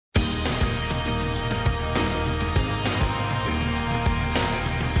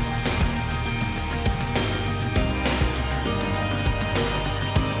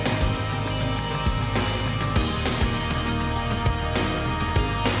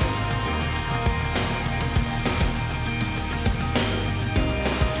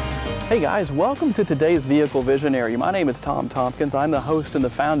Hey guys, welcome to today's Vehicle Visionary. My name is Tom Tompkins. I'm the host and the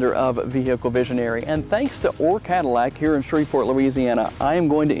founder of Vehicle Visionary. And thanks to Orr Cadillac here in Shreveport, Louisiana, I am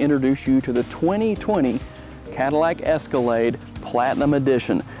going to introduce you to the 2020 Cadillac Escalade Platinum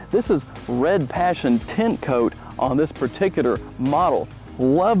Edition. This is Red Passion tint coat on this particular model.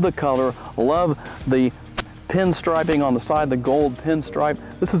 Love the color, love the pinstriping on the side, the gold pinstripe.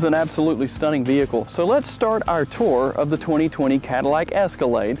 This is an absolutely stunning vehicle. So let's start our tour of the 2020 Cadillac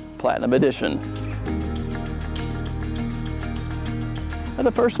Escalade Platinum Edition. Now,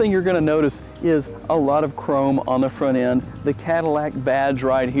 the first thing you're going to notice is a lot of chrome on the front end. The Cadillac badge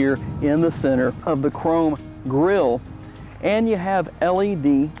right here in the center of the chrome grille. And you have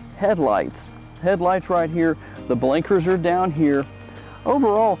LED headlights. Headlights right here. The blinkers are down here.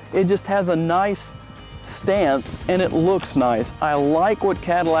 Overall, it just has a nice stance and it looks nice. I like what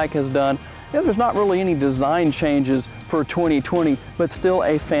Cadillac has done. You know, there's not really any design changes for 2020, but still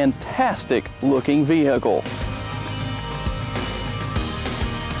a fantastic looking vehicle.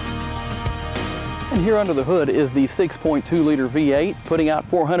 And here under the hood is the 6.2 liter V8, putting out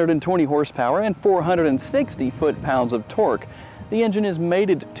 420 horsepower and 460 foot-pounds of torque. The engine is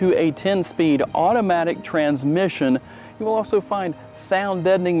mated to a 10-speed automatic transmission. You will also find sound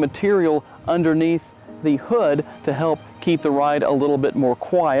deadening material underneath the hood to help keep the ride a little bit more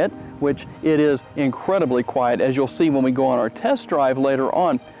quiet, which it is incredibly quiet, as you'll see when we go on our test drive later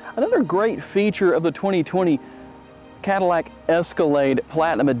on. Another great feature of the 2020 Cadillac Escalade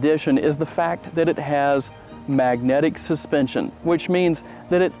Platinum Edition is the fact that it has magnetic suspension, which means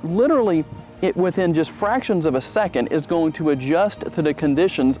that it literally, within just fractions of a second, is going to adjust to the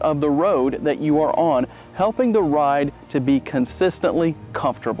conditions of the road that you are on, helping the ride to be consistently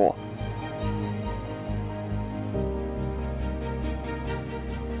comfortable.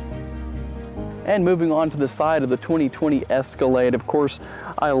 And moving on to the side of the 2020 Escalade, of course,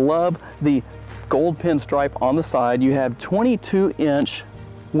 I love the gold pinstripe on the side. You have 22-inch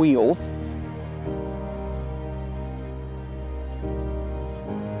wheels.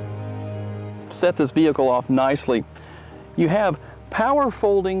 Set this vehicle off nicely. You have power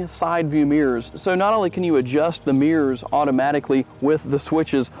folding side view mirrors. So not only can you adjust the mirrors automatically with the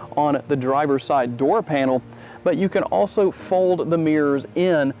switches on the driver's side door panel, but you can also fold the mirrors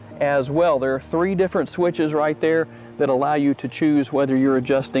in as well. There are 3 different switches right there that allow you to choose whether you're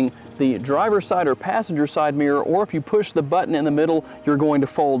adjusting the driver's side or passenger side mirror, or if you push the button in the middle, you're going to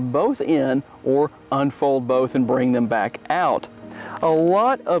fold both in or unfold both and bring them back out. A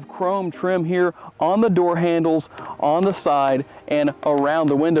lot of chrome trim here on the door handles, on the side, and around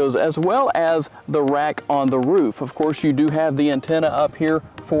the windows, as well as the rack on the roof. Of course, you do have the antenna up here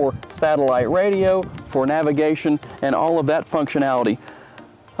for satellite radio, for navigation, and all of that functionality.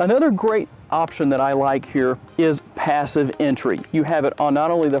 Another great option that I like here is passive entry. You have it on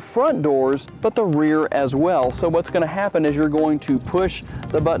not only the front doors, but the rear as well. So what's going to happen is you're going to push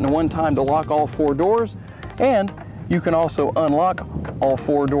the button one time to lock all 4 doors, and you can also unlock all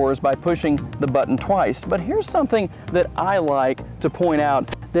 4 doors by pushing the button twice. But here's something that I like to point out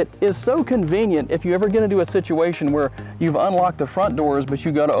that is so convenient if you ever get into a situation where you've unlocked the front doors, but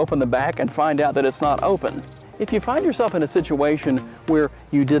you go to open the back and find out that it's not open. If you find yourself in a situation where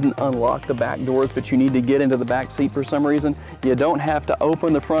you didn't unlock the back doors, but you need to get into the back seat for some reason, you don't have to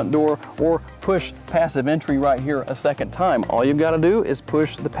open the front door or push passive entry right here a second time. All you've got to do is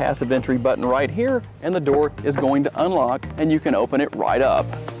push the passive entry button right here, and the door is going to unlock, and you can open it right up.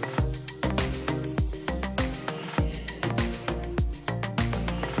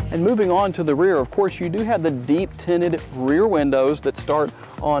 And moving on to the rear, of course, you do have the deep tinted rear windows that start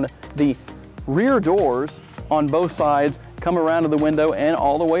on the rear doors on both sides, come around to the window and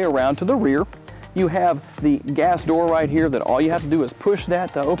all the way around to the rear. You have the gas door right here that all you have to do is push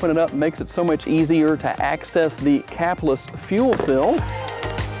that to open it up. Makes it so much easier to access the capless fuel fill.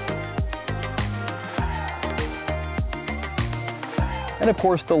 And of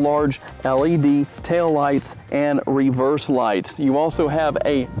course, the large LED tail lights and reverse lights. You also have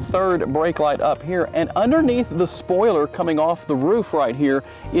a third brake light up here, and underneath the spoiler coming off the roof right here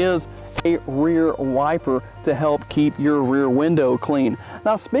is a rear wiper to help keep your rear window clean.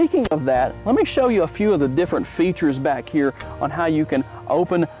 Now, speaking of that, let me show you a few of the different features back here on how you can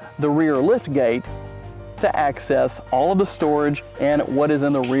open the rear lift gate to access all of the storage and what is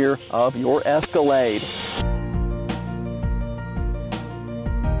in the rear of your Escalade.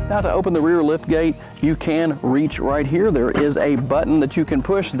 Now, to open the rear lift gate, you can reach right here. There is a button that you can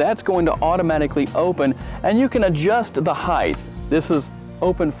push. That's going to automatically open, and you can adjust the height. This is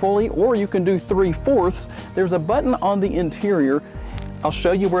open fully, or you can do 3/4. There's a button on the interior. I'll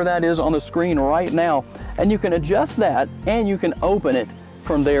show you where that is on the screen right now, and you can adjust that, and you can open it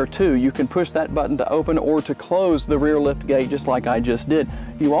from there too. You can push that button to open or to close the rear lift gate just like I just did.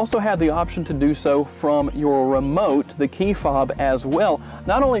 You also have the option to do so from your remote, the key fob as well,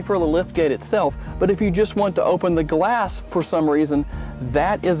 not only for the lift gate itself, but if you just want to open the glass for some reason,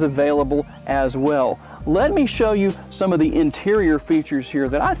 that is available as well. Let me show you some of the interior features here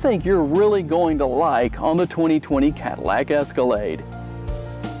that I think you're really going to like on the 2020 Cadillac Escalade.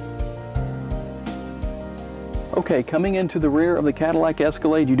 Okay, coming into the rear of the Cadillac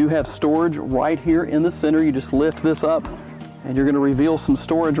Escalade, you do have storage right here in the center. You just lift this up and you're going to reveal some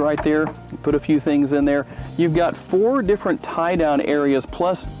storage right there. You put a few things in there. You've got 4 different tie-down areas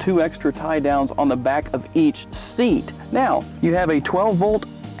plus 2 extra tie-downs on the back of each seat. Now, you have a 12-volt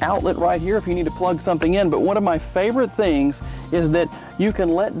outlet right here if you need to plug something in, but one of my favorite things is that you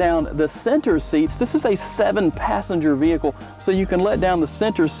can let down the center seats. This is a 7-passenger vehicle, so you can let down the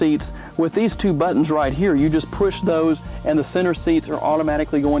center seats with these 2 buttons right here. You just push those and the center seats are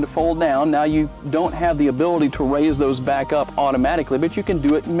automatically going to fold down. Now you don't have the ability to raise those back up automatically, but you can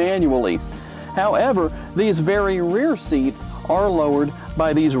do it manually. However, these very rear seats are lowered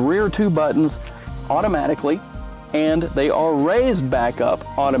by these rear 2 buttons automatically, and they are raised back up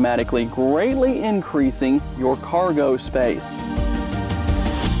automatically, greatly increasing your cargo space.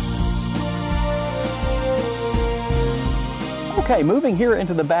 Okay, moving here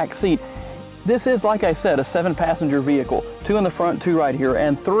into the back seat. This is, like I said, a 7-passenger vehicle, 2 in the front, 2 right here,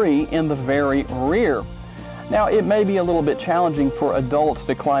 and 3 in the very rear. Now, it may be a little bit challenging for adults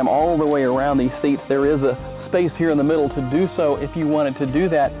to climb all the way around these seats. There is a space here in the middle to do so if you wanted to do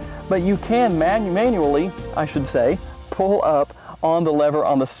that. But you can manually, I should say, pull up on the lever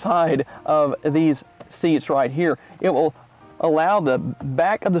on the side of these seats right here. It will allow the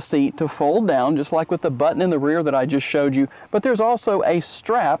back of the seat to fold down, just like with the button in the rear that I just showed you. But there's also a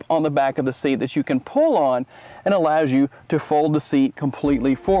strap on the back of the seat that you can pull on and allows you to fold the seat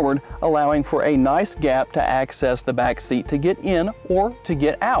completely forward, allowing for a nice gap to access the back seat to get in or to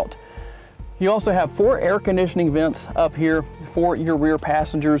get out. You also have 4 air conditioning vents up here for your rear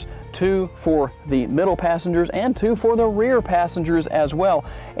passengers, 2 for the middle passengers, and 2 for the rear passengers as well.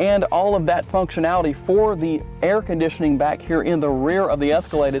 And all of that functionality for the air conditioning back here in the rear of the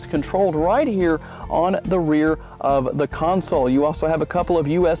Escalade is controlled right here on the rear of the console. You also have a couple of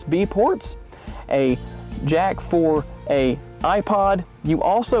USB ports, a jack for a iPod. You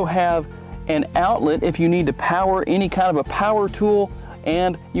also have an outlet if you need to power any kind of a power tool,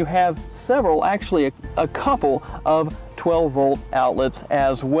 and you have several, actually a couple of 12-volt outlets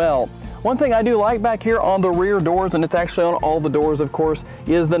as well. One thing I do like back here on the rear doors, and it's actually on all the doors of course,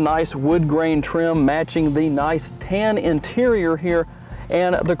 is the nice wood grain trim matching the nice tan interior here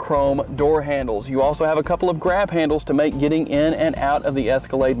and the chrome door handles. You also have a couple of grab handles to make getting in and out of the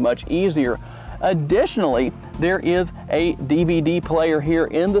Escalade much easier. Additionally, there is a DVD player here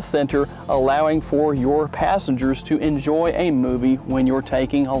in the center, allowing for your passengers to enjoy a movie when you're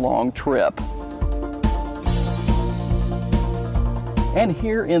taking a long trip. And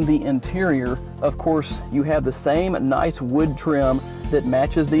here in the interior, of course, you have the same nice wood trim that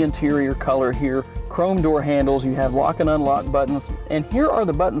matches the interior color here. Chrome door handles, you have lock and unlock buttons, and here are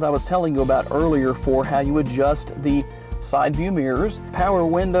the buttons I was telling you about earlier for how you adjust the side view mirrors, power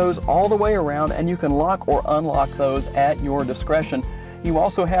windows all the way around, and you can lock or unlock those at your discretion. You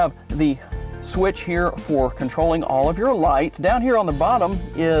also have the switch here for controlling all of your lights. Down here on the bottom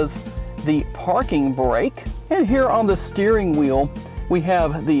is the parking brake, and here on the steering wheel we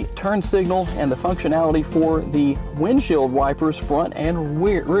have the turn signal and the functionality for the windshield wipers, front and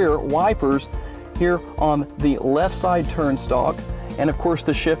rear wipers here on the left side turn stalk, and of course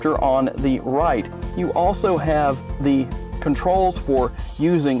the shifter on the right. You also have the controls for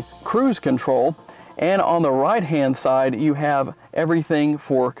using cruise control, and on the right hand side you have everything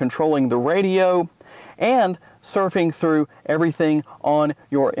for controlling the radio and surfing through everything on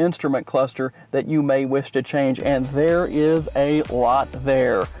your instrument cluster that you may wish to change, and there is a lot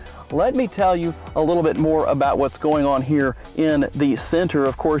there. Let me tell you a little bit more about what's going on here in the center.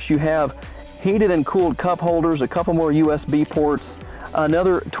 Of course, you have heated and cooled cup holders, a couple more USB ports,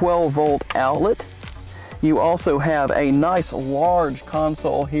 another 12-volt outlet. You also have a nice large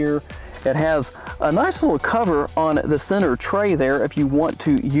console here. It has a nice little cover on the center tray there if you want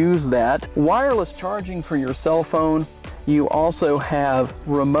to use that. Wireless charging for your cell phone. You also have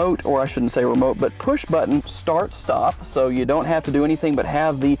remote, or I shouldn't say remote, but push button start stop, so you don't have to do anything but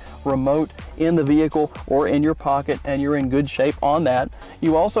have the remote in the vehicle or in your pocket, and you're in good shape on that.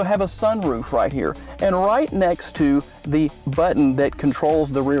 You also have a sunroof right here, and right next to the button that controls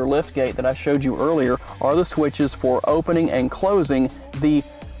the rear liftgate that I showed you earlier are the switches for opening and closing the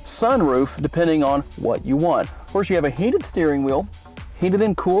sunroof depending on what you want. Of course, you have a heated steering wheel, heated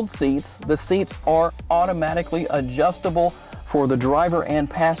and cooled seats. The seats are automatically adjustable for the driver and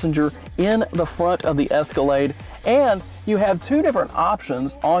passenger in the front of the Escalade. And you have two different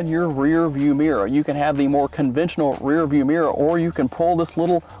options on your rear view mirror. You can have the more conventional rear view mirror, or you can pull this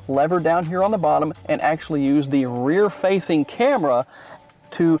little lever down here on the bottom and actually use the rear facing camera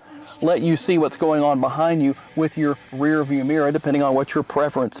to let you see what's going on behind you with your rear view mirror, depending on what your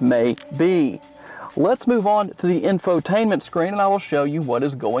preference may be. Let's move on to the infotainment screen and I will show you what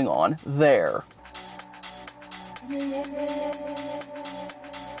is going on there.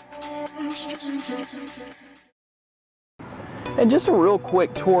 And just a real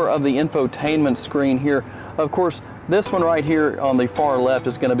quick tour of the infotainment screen here. Of course, this one right here on the far left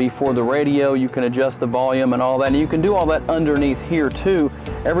is going to be for the radio. You can adjust the volume and all that, and you can do all that underneath here too.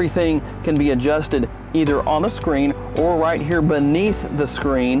 Everything can be adjusted either on the screen or right here beneath the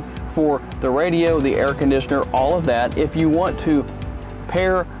screen for the radio, the air conditioner, all of that. If you want to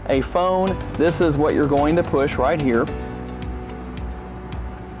pair a phone, this is what you're going to push right here.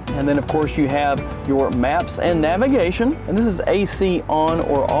 And then of course you have your maps and navigation, and this is AC on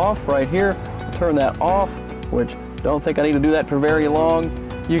or off right here. Turn that off, which don't think I need to do that for very long.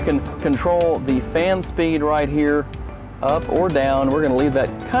 You can control the fan speed right here, up or down. We're going to leave that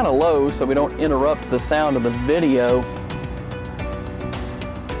kind of low so we don't interrupt the sound of the video.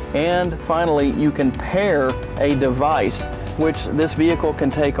 And finally, you can pair a device, which this vehicle can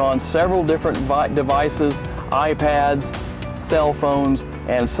take on several different devices, iPads, cell phones,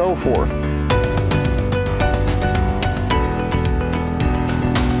 and so forth.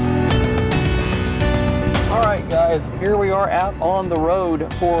 All right, guys, here we are out on the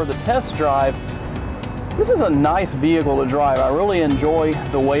road for the test drive. This is a nice vehicle to drive. I really enjoy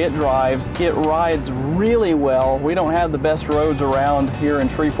the way it drives. It rides really well. We don't have the best roads around here in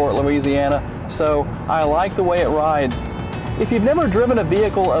Shreveport, Louisiana, so I like the way it rides. If you've never driven a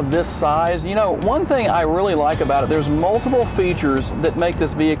vehicle of this size, you know, one thing I really like about it, there's multiple features that make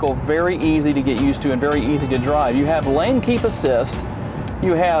this vehicle very easy to get used to and very easy to drive. You have lane keep assist,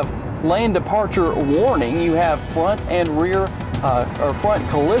 you have lane departure warning, you have front and rear or front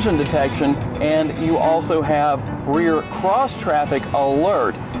collision detection, and you also have rear cross traffic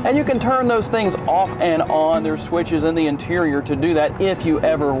alert. And you can turn those things off and on. There's switches in the interior to do that if you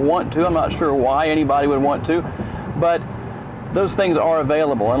ever want to. I'm not sure why anybody would want to, but those things are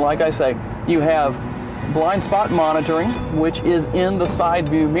available. And like I say, you have blind spot monitoring, which is in the side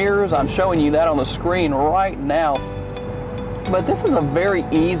view mirrors. I'm showing you that on the screen right now. But this is a very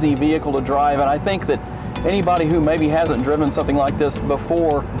easy vehicle to drive, and I think that anybody who maybe hasn't driven something like this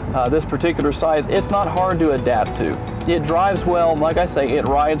before, this particular size, it's not hard to adapt to. It drives well, like I say, it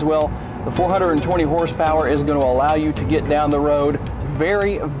rides well. The 420 horsepower is going to allow you to get down the road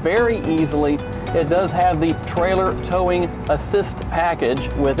very, very easily. It does have the trailer towing assist package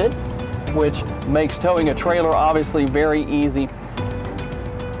with it, which makes towing a trailer obviously very easy.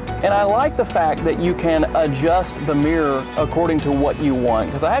 And I like the fact that you can adjust the mirror according to what you want,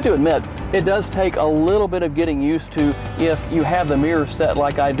 because I have to admit, it does take a little bit of getting used to if you have the mirror set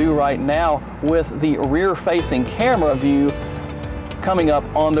like I do right now with the rear-facing camera view coming up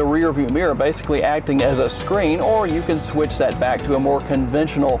on the rear view mirror, basically acting as a screen, or you can switch that back to a more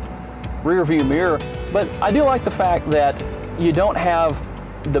conventional rear view mirror. But I do like the fact that you don't have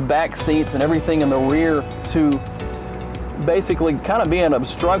the back seats and everything in the rear to basically kind of be an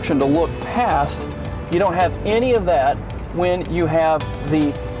obstruction to look past. You don't have any of that when you have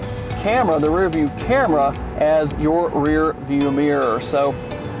the camera, the rear view camera, as your rear view mirror. So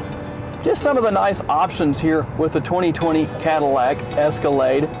just some of the nice options here with the 2020 Cadillac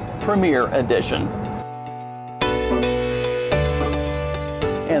Escalade Premier Edition.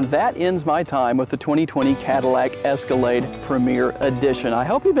 And that ends my time with the 2020 Cadillac Escalade Premier Edition. I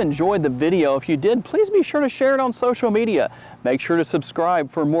hope you've enjoyed the video. If you did, please be sure to share it on social media. Make sure to subscribe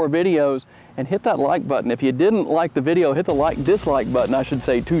for more videos and hit that like button. If you didn't like the video, hit the dislike button, I should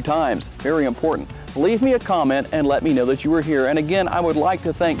say, 2 times. Very important. Leave me a comment and let me know that you were here. And again, I would like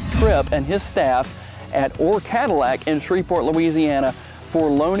to thank Tripp and his staff at Orr Cadillac in Shreveport, Louisiana, for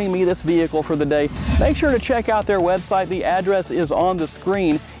loaning me this vehicle for the day. Make sure to check out their website. The address is on the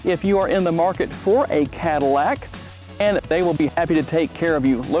screen if you are in the market for a Cadillac, and they will be happy to take care of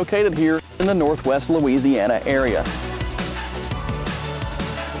you. Located here in the Northwest Louisiana area.